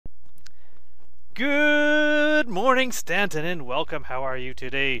Good morning, Stanton, and welcome. How are you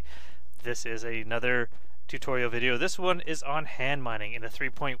today? This is another tutorial video. This one is on hand mining in the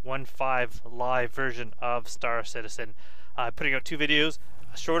 3.15 live version of Star Citizen. Putting out two videos,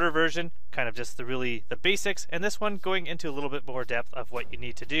 a shorter version, kind of just the basics, and this one going into a little bit more depth of what you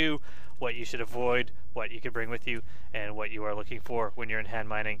need to do, what you should avoid, what you can bring with you, and what you are looking for when you're in hand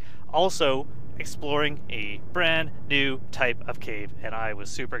mining. Also, exploring a brand new type of cave, and I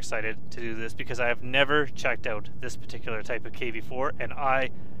was super excited to do this because I have never checked out this particular type of cave before, and I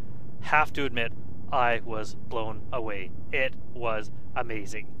have to admit I was blown away. It was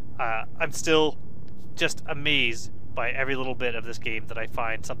amazing. I'm still just amazed by every little bit of this game that I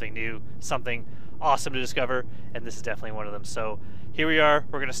find something new, something awesome to discover, and this is definitely one of them. So here we are.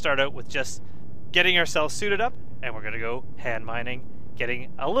 We're going to start out with just getting ourselves suited up, and we're going to go hand mining,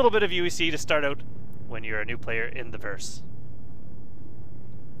 getting a little bit of UEC to start out when you're a new player in the verse.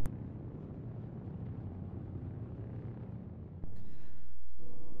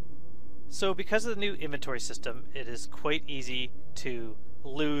 So because of the new inventory system, it is quite easy to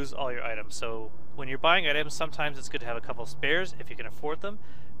lose all your items. So when you're buying items, sometimes it's good to have a couple spares if you can afford them.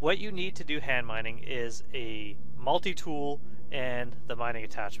 What you need to do hand mining is a multi-tool and the mining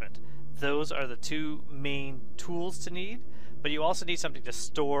attachment. Those are the two main tools to need, but you also need something to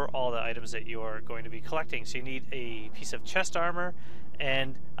store all the items that you're going to be collecting. So you need a piece of chest armor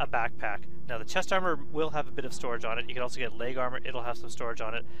and a backpack. Now the chest armor will have a bit of storage on it. You can also get leg armor, it'll have some storage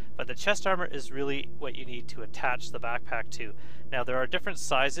on it, but the chest armor is really what you need to attach the backpack to. Now there are different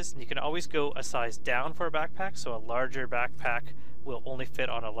sizes, and you can always go a size down for a backpack, so a larger backpack will only fit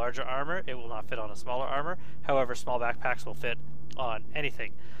on a larger armor, it will not fit on a smaller armor. However, small backpacks will fit on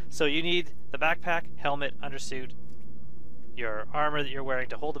anything. So you need the backpack, helmet, undersuit, your armor that you're wearing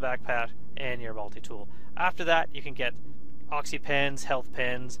to hold the backpack, and your multi-tool. After that, you can get oxy pens, health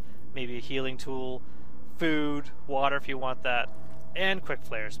pens, maybe a healing tool, food, water if you want that, and quick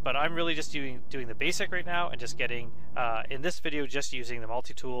flares. But I'm really just doing the basic right now and just getting, in this video, just using the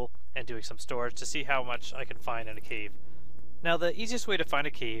multi-tool and doing some storage to see how much I can find in a cave. Now the easiest way to find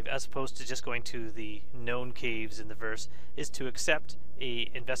a cave, as opposed to just going to the known caves in the verse, is to accept a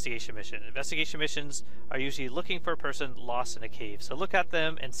investigation mission. Investigation missions are usually looking for a person lost in a cave. So look at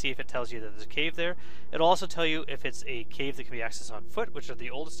them and see if it tells you that there's a cave there. It'll also tell you if it's a cave that can be accessed on foot, which are the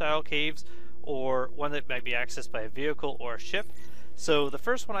old style caves, or one that might be accessed by a vehicle or a ship. So the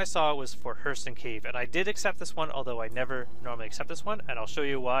first one I saw was for Hurston Cave, and I did accept this one, although I never normally accept this one, and I'll show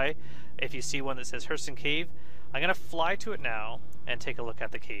you why if you see one that says Hurston Cave. I'm going to fly to it now and take a look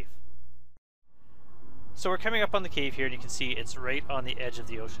at the cave. So we're coming up on the cave here, and you can see it's right on the edge of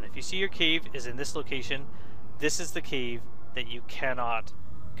the ocean. If you see your cave is in this location, this is the cave that you cannot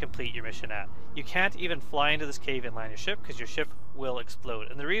complete your mission at. You can't even fly into this cave and land your ship because your ship will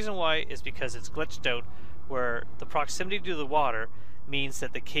explode. And the reason why is because it's glitched out where the proximity to the water means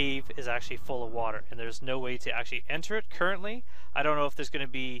that the cave is actually full of water, and there's no way to actually enter it currently. I don't know if there's going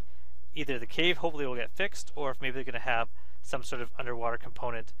to be either the cave hopefully will get fixed, or if maybe they're going to have some sort of underwater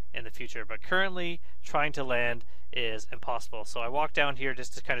component in the future. But currently, trying to land is impossible. So I walked down here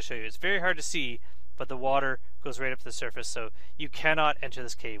just to kind of show you. It's very hard to see, but the water goes right up to the surface, so you cannot enter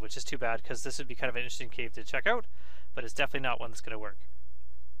this cave, which is too bad because this would be kind of an interesting cave to check out, but it's definitely not one that's going to work.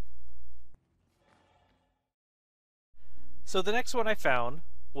 So the next one I found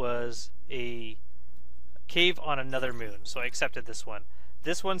was a cave on another moon, so I accepted this one.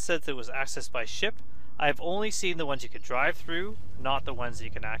 This one says it was accessed by ship. I've only seen the ones you can drive through, not the ones that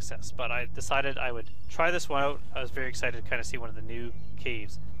you can access, but I decided I would try this one out. I was very excited to kind of see one of the new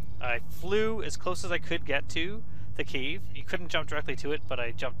caves. I flew as close as I could get to the cave. You couldn't jump directly to it, but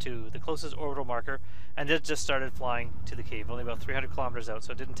I jumped to the closest orbital marker and then just started flying to the cave, only about 300 kilometers out,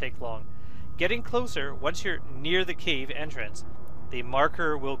 so it didn't take long. Getting closer, once you're near the cave entrance, the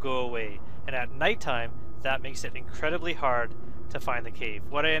marker will go away, and at nighttime, that makes it incredibly hard to find the cave.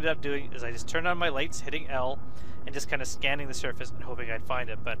 What I ended up doing is I just turned on my lights, hitting L, and just kind of scanning the surface and hoping I'd find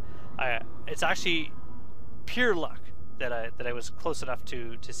it. But it's actually pure luck that I was close enough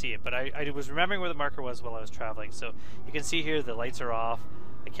to see it. But I was remembering where the marker was while I was traveling. So you can see here the lights are off.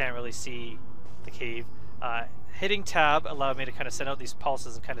 I can't really see the cave. Hitting tab allowed me to kind of send out these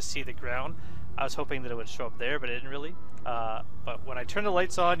pulses and kind of see the ground. I was hoping that it would show up there, but it didn't really. But when I turn the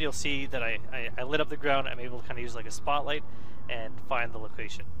lights on, you'll see that I lit up the ground. I'm able to kind of use like a spotlight and find the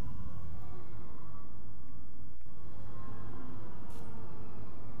location.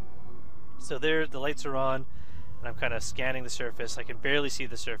 So there, the lights are on, and I'm kind of scanning the surface. I can barely see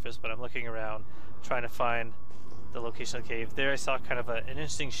the surface, but I'm looking around, trying to find the location of the cave. There I saw kind of an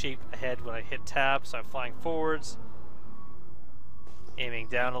interesting shape ahead when I hit tab, so I'm flying forwards, aiming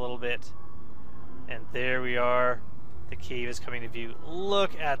down a little bit, And there we are. The cave is coming to view.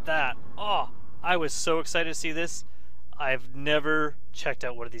 Look at that. Oh, I was so excited to see this. I've never checked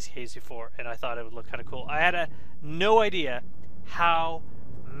out one of these caves before, and I thought it would look kind of cool. I had no idea how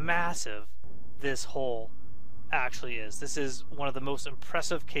massive this hole actually is. This is one of the most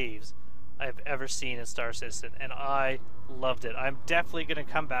impressive caves I've ever seen in Star Citizen, and I loved it. I'm definitely going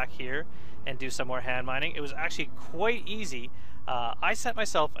to come back here and do some more hand mining. It was actually quite easy. I set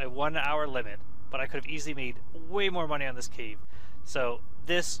myself a 1 hour limit, but I could have easily made way more money on this cave. So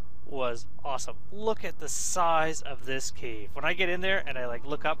this was awesome. Look at the size of this cave. When I get in there and I like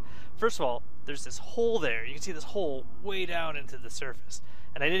look up, first of all, there's this hole there. You can see this hole way down into the surface.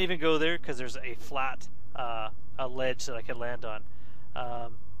 And I didn't even go there because there's a flat a ledge that I could land on.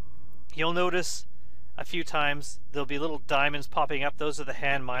 You'll notice a few times there'll be little diamonds popping up. Those are the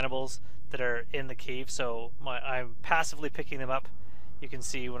hand minables that are in the cave. So I'm passively picking them up. You can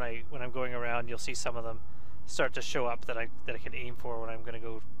see when I'm going around, you'll see some of them start to show up that I can aim for when I'm going to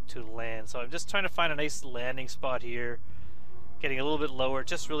go to land. So I'm just trying to find a nice landing spot here, getting a little bit lower,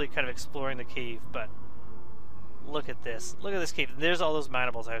 just really kind of exploring the cave. But look at this. Look at this cave. And there's all those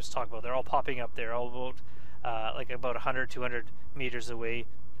minables I was talking about. They're all popping up there, all about like about 100, 200 meters away.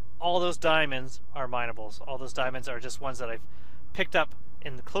 All those diamonds are minables. All those diamonds are just ones that I've picked up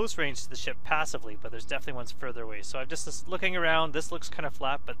in the close range to the ship passively, but there's definitely ones further away. So I'm just looking around. This looks kind of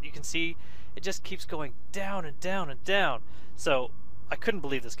flat, but you can see it just keeps going down and down and down. So I couldn't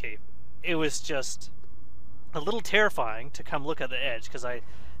believe this cave. It was just a little terrifying to come look at the edge, because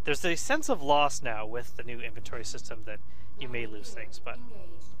there's a sense of loss now with the new inventory system that you may lose things. But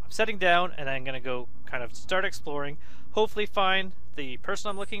I'm setting down and I'm going to go kind of start exploring, hopefully find the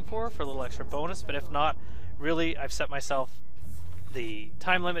person I'm looking for a little extra bonus. But if not, really I've set myself the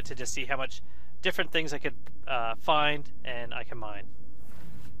time limit to just see how much different things I could find and I can mine.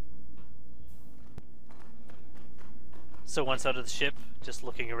 So once out of the ship, just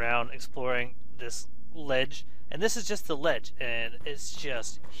looking around, exploring this ledge, and this is just the ledge, and it's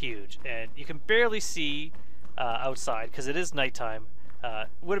just huge, and you can barely see outside because it is nighttime.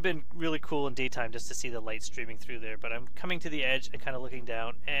 Would have been really cool in daytime just to see the light streaming through there, but I'm coming to the edge and kind of looking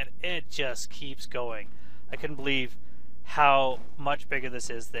down, and it just keeps going. I couldn't believe how much bigger this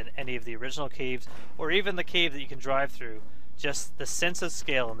is than any of the original caves, or even the cave that you can drive through. Just the sense of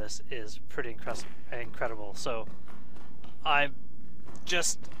scale in this is pretty incredible. So I'm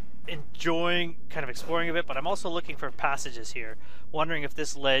just enjoying kind of exploring a bit, but I'm also looking for passages here, wondering if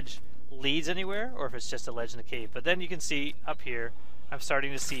this ledge leads anywhere or if it's just a ledge in the cave. But then you can see up here, I'm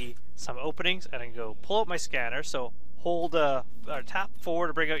starting to see some openings, and I can go pull out my scanner. So hold or tap forward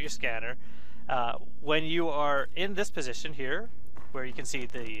to bring out your scanner. When you are in this position here, where you can see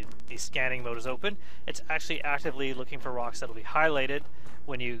the scanning mode is open, it's actually actively looking for rocks that'll be highlighted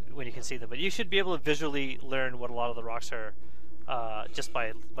when you can see them. But you should be able to visually learn what a lot of the rocks are just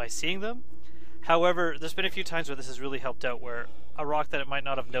by seeing them. However, there's been a few times where this has really helped out, where a rock that it might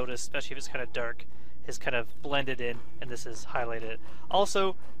not have noticed, especially if it's kind of dark, is kind of blended in, and this is highlighted.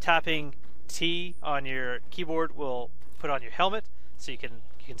 Also, tapping T on your keyboard will put on your helmet, so you can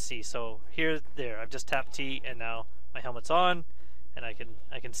see. So there, I've just tapped T, and now my helmet's on, and I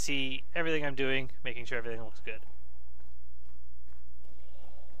can see everything I'm doing, making sure everything looks good.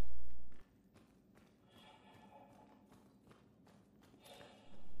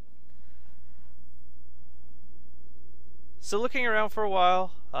 So looking around for a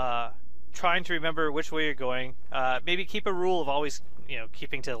while, trying to remember which way you're going. Maybe keep a rule of always,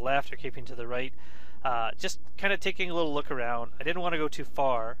 keeping to the left or keeping to the right. Just kind of taking a little look around. I didn't want to go too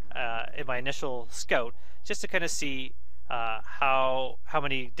far in my initial scout, just to kind of see how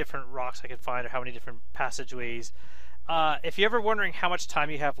many different rocks I could find, or how many different passageways. If you're ever wondering how much time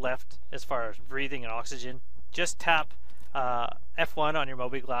you have left as far as breathing and oxygen, just tap F1 on your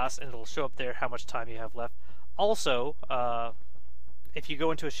Moby Glass, and it'll show up there how much time you have left. Also, if you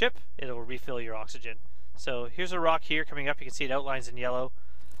go into a ship, it'll refill your oxygen. So here's a rock here coming up. You can see it outlines in yellow.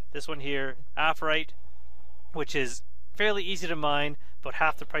 This one here, aphrite, which is fairly easy to mine, about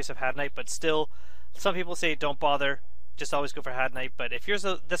half the price of hadnite, but still, some people say don't bother, just always go for hadnite. But if you're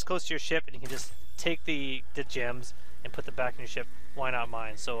this close to your ship and you can just take the gems and put them back in your ship, why not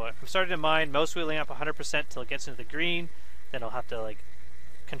mine? So I'm starting to mine, mouse wheeling up 100% till it gets into the green. Then I'll have to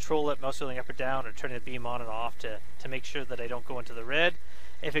control it, mouse wheeling up or down, or turning the beam on and off to make sure that I don't go into the red.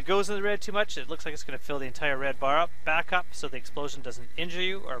 If it goes in the red too much, it looks like it's going to fill the entire red bar back up, so the explosion doesn't injure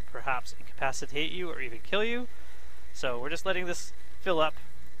you or perhaps incapacitate you or even kill you. So we're just letting this fill up,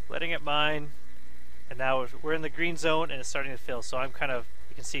 letting it mine, and now we're in the green zone and it's starting to fill. So I'm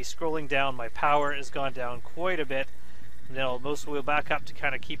you can see scrolling down, my power has gone down quite a bit. And then it'll mostly wheel back up to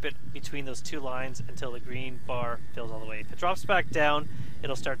kind of keep it between those two lines until the green bar fills all the way. If it drops back down,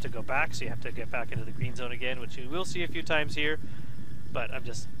 it'll start to go back, so you have to get back into the green zone again, which you will see a few times here. But I'm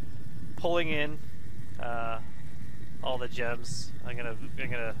just pulling in all the gems. I'm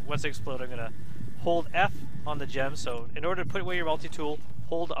gonna once they explode, I'm gonna hold F on the gem. So in order to put away your multi-tool,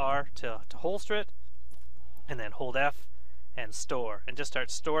 hold R to holster it, and then hold F and store, and just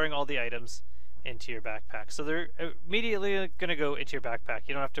start storing all the items into your backpack. So they're immediately going to go into your backpack.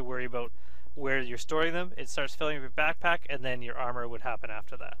 You don't have to worry about where you're storing them. It starts filling up your backpack, and then your armor would happen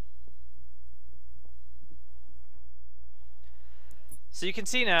after that. So you can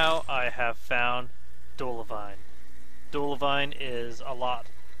see now I have found Dolivine. Dolivine is a lot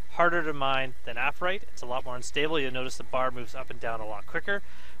harder to mine than Aphrite. It's a lot more unstable. You'll notice the bar moves up and down a lot quicker.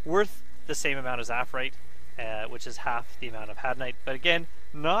 Worth the same amount as Aphrite, which is half the amount of Hadnite, but again,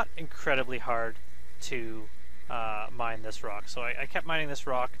 not incredibly hard to mine this rock. So I kept mining this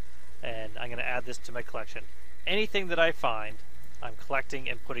rock, and I'm going to add this to my collection. Anything that I find, I'm collecting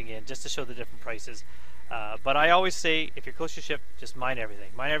and putting in just to show the different prices. But I always say, if you're close to your ship, just mine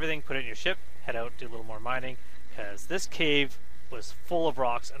everything. Mine everything, put it in your ship, head out, do a little more mining, because this cave was full of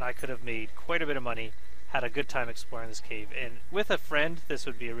rocks, and I could have made quite a bit of money, had a good time exploring this cave. And with a friend, this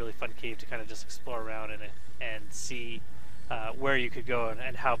would be a really fun cave to kind of just explore around in it and see where you could go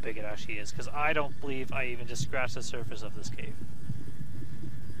and how big it actually is, because I don't believe I even just scratched the surface of this cave.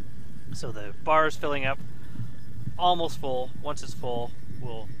 So the bar is filling up, almost full. Once it's full,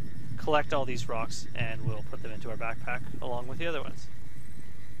 we'll collect all these rocks and we'll put them into our backpack along with the other ones.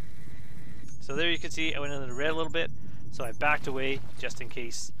 So there you can see I went into the red a little bit, so I backed away just in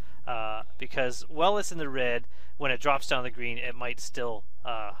case, because while it's in the red, when it drops down the green, it might still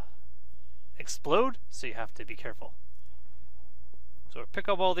explode, so you have to be careful. So we'll pick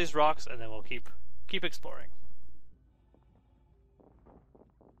up all these rocks and then we'll keep exploring.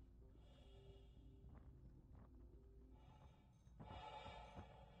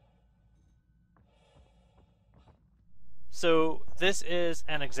 So this is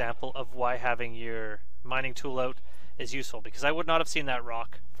an example of why having your mining tool out is useful, because I would not have seen that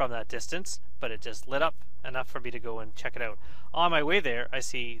rock from that distance, but it just lit up enough for me to go and check it out. On my way there, I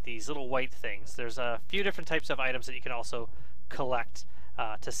see these little white things. There's a few different types of items that you can also collect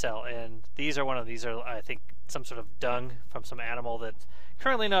to sell, and these are one of these. Are, I think, some sort of dung from some animal that's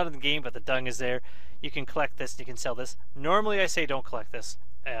currently not in the game, but the dung is there. You can collect this and you can sell this. Normally I say don't collect this.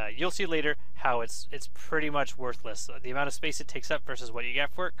 You'll see later how it's pretty much worthless. The amount of space it takes up versus what you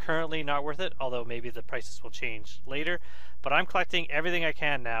get for it, currently not worth it, although maybe the prices will change later. But I'm collecting everything I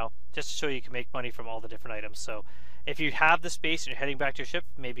can now just to show you can make money from all the different items. So if you have the space and you're heading back to your ship,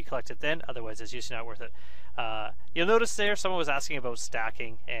 maybe collect it then, otherwise it's usually not worth it. You'll notice there someone was asking about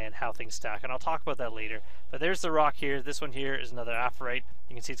stacking and how things stack, and I'll talk about that later. But there's the rock here. This one here is another Aphrite.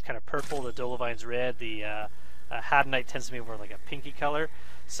 You can see it's kind of purple, the Dolovine's red, the Hadnite tends to be more like a pinky color.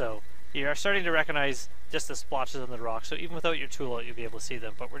 So you're starting to recognize just the splotches on the rock. So even without your tool out, you'll be able to see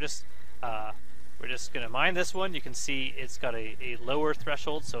them. But we're just going to mine this one. You can see it's got a lower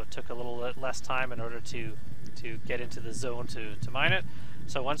threshold, so it took a little less time in order to get into the zone to mine it.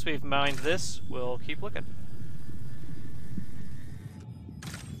 So once we've mined this, we'll keep looking.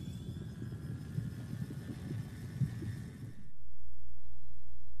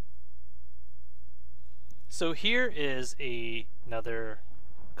 So here is another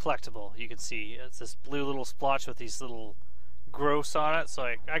collectible. You can see it's this blue little splotch with these little growths on it. So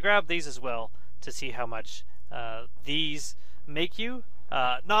I grabbed these as well to see how much these make you.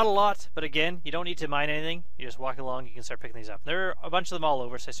 Not a lot, but again, you don't need to mine anything. You just walk along, you can start picking these up. There are a bunch of them all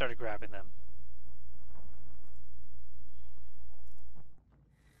over, so I started grabbing them.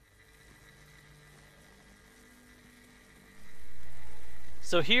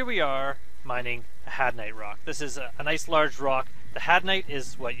 So here we are mining a Hadnite rock. This is a nice large rock. The Hadnite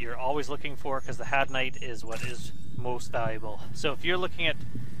is what you're always looking for, because the Hadnite is what is most valuable. So if you're looking at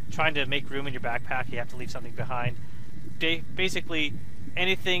trying to make room in your backpack, you have to leave something behind. Basically,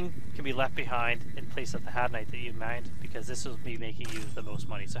 anything can be left behind in place of the Hadnite that you mined, because this will be making you the most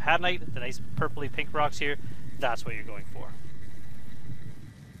money. So Hadnite, the nice purpley pink rocks here, that's what you're going for.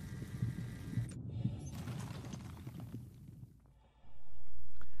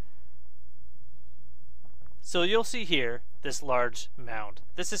 So you'll see here this large mound.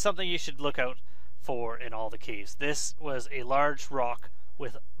 This is something you should look out for in all the caves. This was a large rock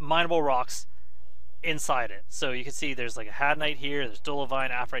with mineable rocks inside it. So you can see there's like a Hadnite here, there's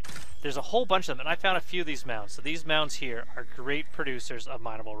Dolivine, Aphrite, there's a whole bunch of them, and I found a few of these mounds. So these mounds here are great producers of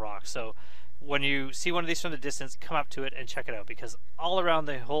mineable rocks. So when you see one of these from the distance, come up to it and check it out, because all around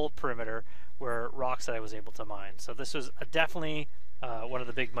the whole perimeter were rocks that I was able to mine. So this was definitely one of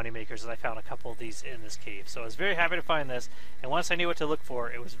the big money makers, and I found a couple of these in this cave. So I was very happy to find this, and once I knew what to look for,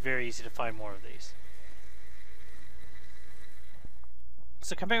 it was very easy to find more of these.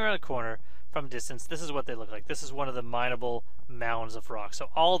 So coming around the corner from a distance, this is what they look like. This is one of the mineable mounds of rocks. So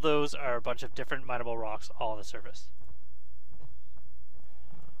all those are a bunch of different mineable rocks all on the surface.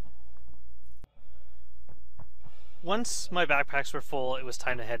 Once my backpacks were full, it was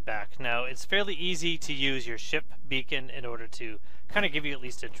time to head back. Now, it's fairly easy to use your ship beacon in order to kind of give you at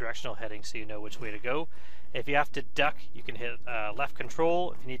least a directional heading so you know which way to go. If you have to duck, you can hit left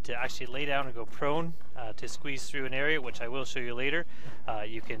control. If you need to actually lay down and go prone to squeeze through an area, which I will show you later,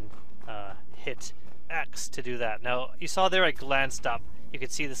 you can hit X to do that. Now, you saw there I glanced up. You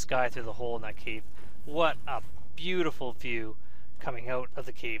could see the sky through the hole in that cave. What a beautiful view coming out of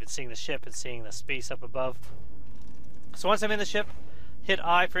the cave and seeing the ship and seeing the space up above. So once I'm in the ship, hit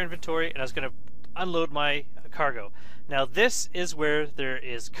I for inventory, and I was going to unload my cargo. Now this is where there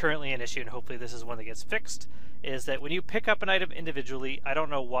is currently an issue, and hopefully this is one that gets fixed, is that when you pick up an item individually, I don't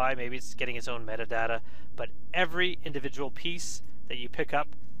know why, maybe it's getting its own metadata, but every individual piece that you pick up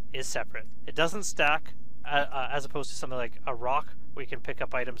is separate. It doesn't stack, as opposed to something like a rock, where you can pick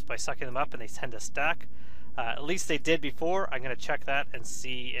up items by sucking them up and they tend to stack. At least they did before. I'm going to check that and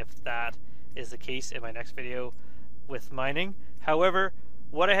see if that is the case in my next video with mining. However,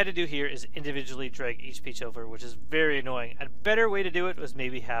 what I had to do here is individually drag each piece over, which is very annoying. A better way to do it was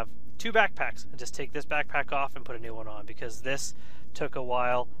maybe have two backpacks and just take this backpack off and put a new one on, because this took a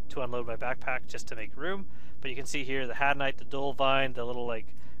while to unload my backpack just to make room. But you can see here the hadnite, the dull vine, the little like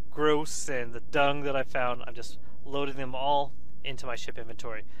gross, and the dung that I found. I'm just loading them all into my ship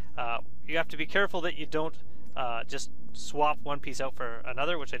inventory. You have to be careful that you don't just swap one piece out for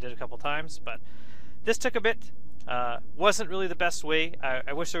another, which I did a couple times, but this took a bit. Wasn't really the best way.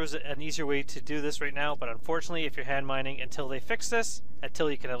 I wish there was an easier way to do this right now, but unfortunately if you're hand mining, until they fix this,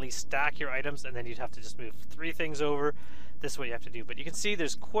 until you can at least stack your items, and then you'd have to just move 3 things over, this is what you have to do. But you can see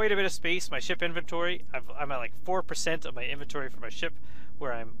there's quite a bit of space. My ship inventory, I'm at like 4% of my inventory for my ship,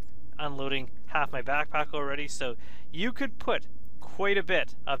 where I'm unloading half my backpack already, so you could put quite a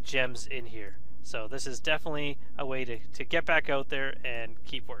bit of gems in here. So this is definitely a way to get back out there and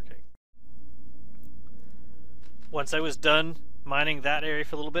keep working. Once I was done mining that area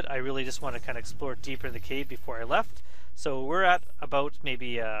for a little bit, I really just want to kind of explore deeper in the cave before I left. So we're at about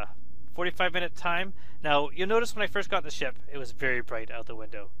maybe a 45-minute time. Now, you'll notice when I first got in the ship, it was very bright out the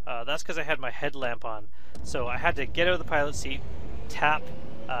window. That's because I had my headlamp on. So I had to get out of the pilot seat, tap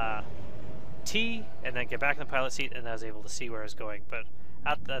T, and then get back in the pilot seat, and I was able to see where I was going. But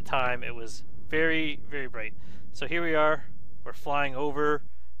at that time, it was very, very bright. So here we are. We're flying over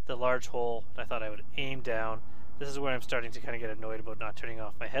the large hole, and I thought I would aim down. This is where I'm starting to kind of get annoyed about not turning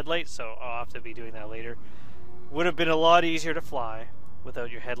off my headlights, so I'll have to be doing that later. Would have been a lot easier to fly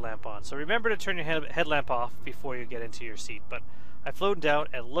without your headlamp on. So remember to turn your headlamp off before you get into your seat. But I've flown down,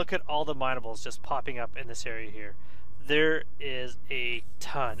 and look at all the minables just popping up in this area here. There is a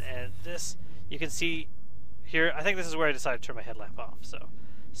ton, and this, you can see here, I think this is where I decided to turn my headlamp off. So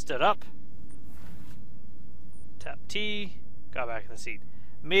stood up, tap T, got back in the seat.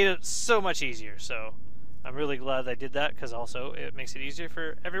 Made it so much easier, so I'm really glad I did that, because also it makes it easier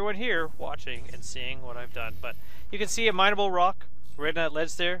for everyone here watching and seeing what I've done. But you can see a mineable rock right on that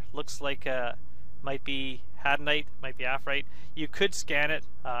ledge there. Looks like might be hadnite, might be aphrite. You could scan it.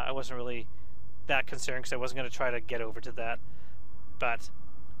 I wasn't really that concerned because I wasn't going to try to get over to that. But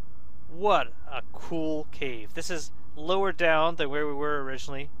what a cool cave. This is lower down than where we were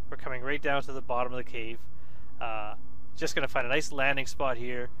originally. We're coming right down to the bottom of the cave. Just going to find a nice landing spot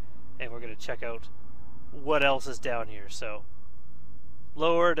here, and we're going to check out what else is down here. So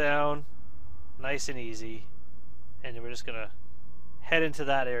lower down, nice and easy, and we're just gonna head into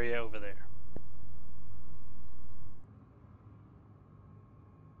that area over there.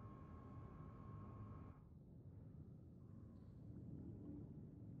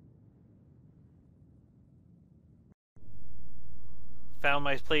 Found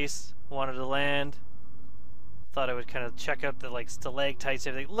my place, wanted to land, thought I would kind of check out the like stalactites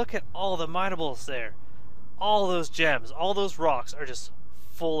and everything. Look at all the minables there. All those gems, all those rocks are just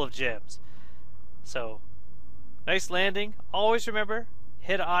full of gems. So, nice landing. Always remember,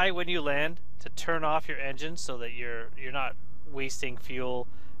 hit I when you land to turn off your engine so that you're not wasting fuel,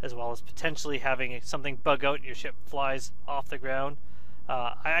 as well as potentially having something bug out and your ship flies off the ground.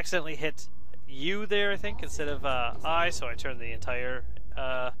 I accidentally hit U there, I think, instead of I, so I turned the entire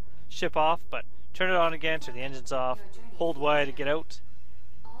ship off. But turn it on again, turn the engines off, hold Y to get out,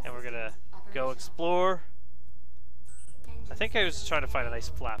 and we're gonna go explore. I think I was trying to find a nice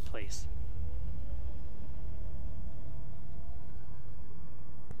flat place.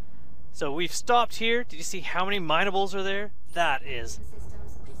 So we've stopped here. Did you see how many minables are there? That is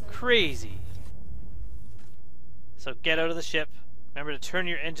crazy. So get out of the ship. Remember to turn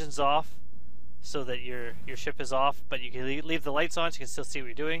your engines off so that your ship is off, but you can leave the lights on so you can still see what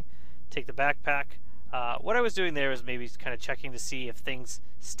you're doing. Take the backpack. What I was doing there was maybe kind of checking to see if things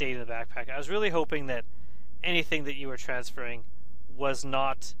stayed in the backpack. I was really hoping that anything that you were transferring was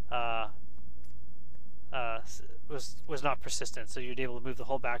not was not persistent, so you'd be able to move the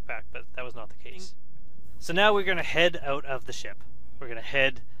whole backpack, but that was not the case. So now we're going to head out of the ship. We're going to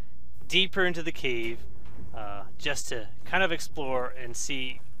head deeper into the cave, just to kind of explore and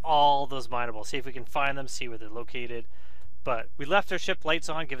see all those minables, see if we can find them, see where they're located. But we left our ship lights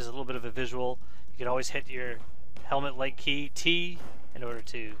on, give us a little bit of a visual. You can always hit your helmet light key T in order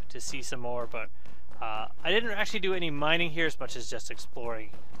to see some more, but I didn't actually do any mining here as much as just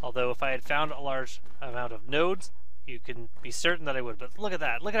exploring. Although if I had found a large amount of nodes, you can be certain that I would. But look at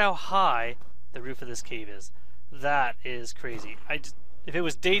that. Look at how high the roof of this cave is. That is crazy. If it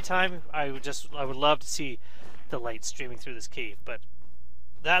was daytime, I would love to see the light streaming through this cave. But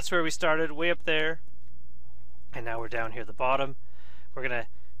that's where we started, way up there. And now we're down here at the bottom. We're going to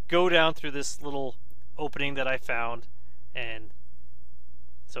go down through this little opening that I found. And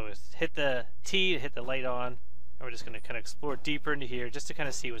so hit the T to hit the light on. And we're just going to kind of explore deeper into here just to kind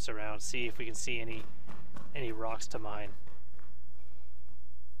of see what's around, see if we can see any rocks to mine.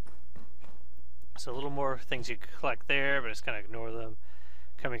 So a little more things you collect there, but just kind of ignore them.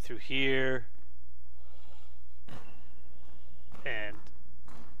 Coming through here. And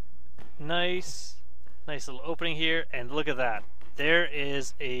nice little opening here, and look at that. There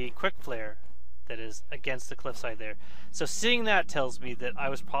is a quick flare that is against the cliffside there. So seeing that tells me that I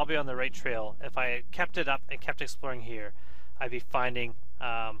was probably on the right trail. If I had kept it up and kept exploring here, I'd be finding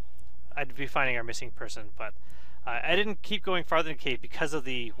our missing person. But I didn't keep going farther in the cave because of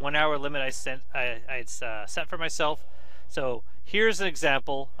the 1 hour limit I had set for myself. So here's an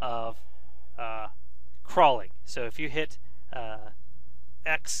example of crawling. So if you hit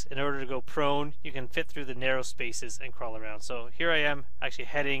X in order to go prone, you can fit through the narrow spaces and crawl around. So here I am actually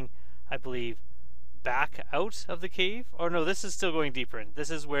heading, I believe, back out of the cave. Or no, this is still going deeper in. This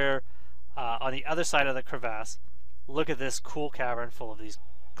is where on the other side of the crevasse, look at this cool cavern full of these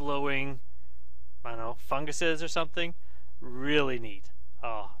glowing, I don't know, funguses or something. Really neat.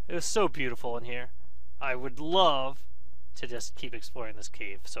 Oh, it was so beautiful in here. I would love to just keep exploring this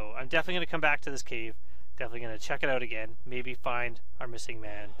cave. So I'm definitely going to come back to this cave. Definitely going to check it out again, maybe find our missing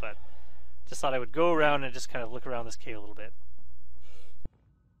man, but just thought I would go around and just kind of look around this cave a little bit.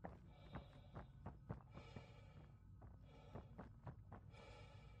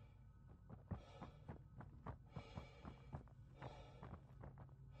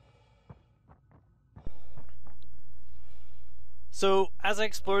 So as I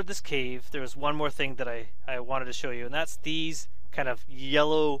explored this cave, there was one more thing that I wanted to show you, and that's these kind of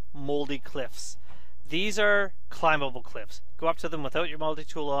yellow moldy cliffs. These are climbable cliffs. Go up to them without your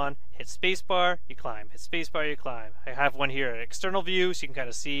multi-tool on, hit spacebar, you climb, hit spacebar, you climb. I have one here, an external view, so you can kind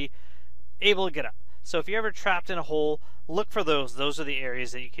of see, able to get up. So if you're ever trapped in a hole, look for those. Those are the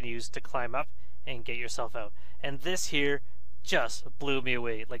areas that you can use to climb up and get yourself out. And this here just blew me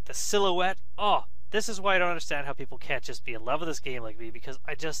away. Like the silhouette, oh, this is why I don't understand how people can't just be in love with this game like me, because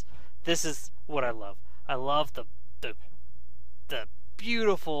this is what I love. I love the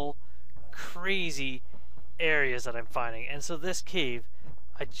beautiful, crazy areas that I'm finding, and so this cave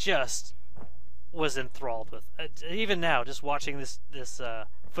I just was enthralled with. Even now, just watching this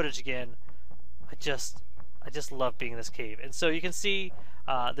footage again, I just love being in this cave. And so you can see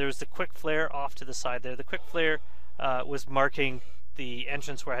there's the quick flare off to the side there. The quick flare was marking the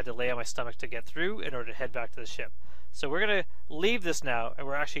entrance where I had to lay on my stomach to get through in order to head back to the ship. So we're gonna leave this now, and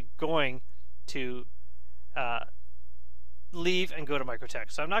we're actually going to leave and go to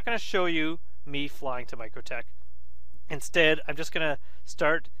Microtech. So I'm not going to show you me flying to Microtech. Instead, I'm just going to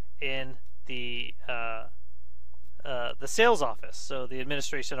start in the sales office, so the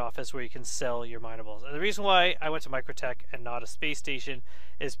administration office where you can sell your minables. And the reason why I went to Microtech and not a space station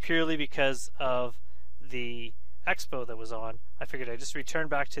is purely because of the expo that was on. I figured I'd just return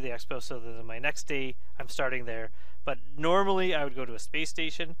back to the expo so that on my next day I'm starting there. But normally I would go to a space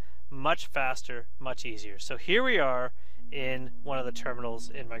station, much faster, much easier. So here we are in one of the terminals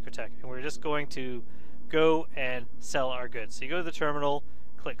in Microtech, and we're just going to go and sell our goods. So you go to the terminal,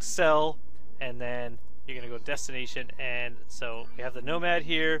 click sell, and then you're going to go to destination. And so we have the Nomad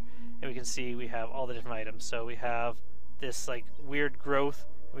here, and we can see we have all the different items. So we have this like weird growth.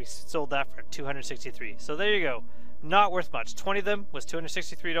 We sold that for $263. So there you go. Not worth much. 20 of them was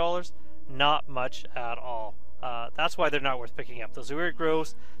 $263. Not much at all. That's why they're not worth picking up. Those weird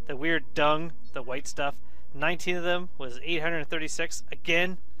growths, the weird dung, the white stuff, 19 of them was 836.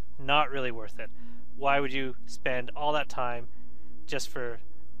 Again, not really worth it. Why would you spend all that time just for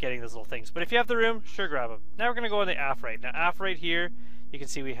getting those little things? But if you have the room, sure, grab them. Now we're going to go on the Aphrite. Now Aphrite here, you can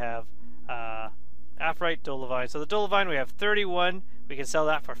see we have Aphrite, Dolivine. So the Dolivine, we have 31. We can sell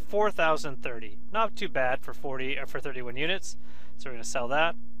that for 4,030. Not too bad for 40 or for 31 units. So we're going to sell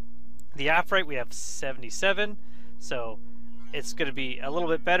that. The Aphrite, we have 77. So it's going to be a little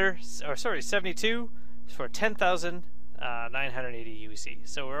bit better. Or sorry, 72 for 10,980 UEC.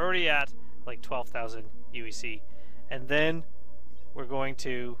 So we're already at like 12,000 UEC. And then we're going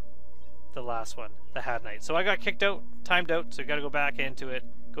to the last one, the Hadnite. So I got kicked out, timed out, so we got to go back into it,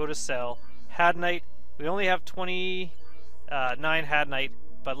 go to sell. Hadnite, we only have 29 Hadnite,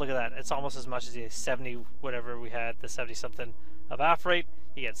 but look at that. It's almost as much as the 70 whatever we had, the 70 something of Aphrite.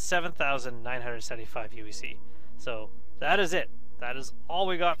 You get 7,975 UEC. So that is it. That is all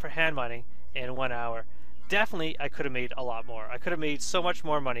we got for hand mining in 1 hour. Definitely, I could have made a lot more. I could have made so much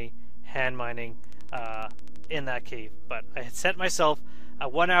more money hand mining in that cave, but I had set myself a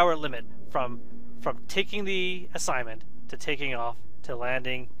 1 hour limit from taking the assignment to taking off to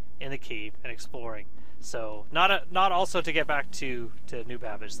landing in the cave and exploring. So not also to get back to New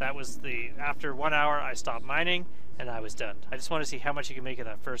Babbage. That was after 1 hour I stopped mining and I was done. I just wanted to see how much you can make in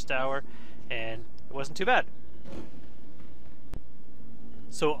that first hour, and it wasn't too bad.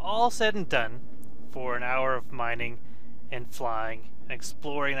 So all said and done, for an hour of mining and flying and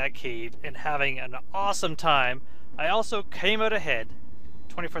exploring that cave and having an awesome time, I also came out ahead,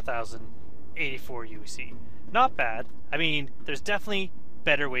 24,084 UEC. Not bad. I mean, there's definitely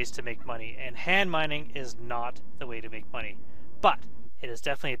better ways to make money, and hand mining is not the way to make money. But it is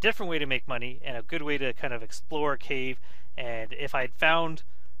definitely a different way to make money and a good way to kind of explore a cave. And if I'd found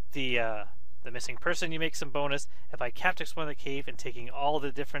the missing person, you make some bonus. If I kept exploring the cave and taking all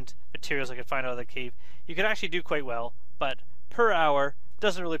the different materials I could find out of the cave, you could actually do quite well. But per hour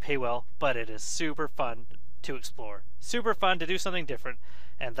doesn't really pay well, but it is super fun to explore. Super fun to do something different,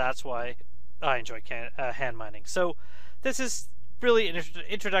 and that's why I enjoy hand mining. So this is really an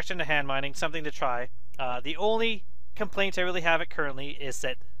introduction to hand mining, something to try. The only complaint I really have it currently is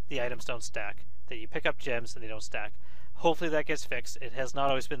that the items don't stack, that you pick up gems and they don't stack. Hopefully that gets fixed. It has not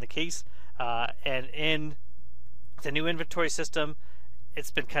always been the case, and in the new inventory system,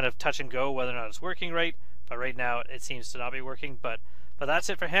 it's been kind of touch and go whether or not it's working right, but right now it seems to not be working. But that's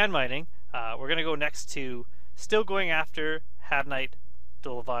it for hand mining. We're going to go next to still going after Hadnite,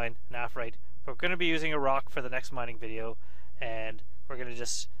 Dolivine, and Aphrite, but we're going to be using a rock for the next mining video, and we're going to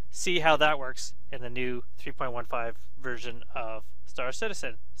just see how that works in the new 3.15 version of Star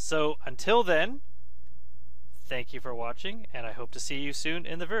Citizen. So until then, thank you for watching, and I hope to see you soon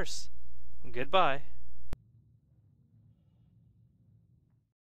in the verse. Goodbye.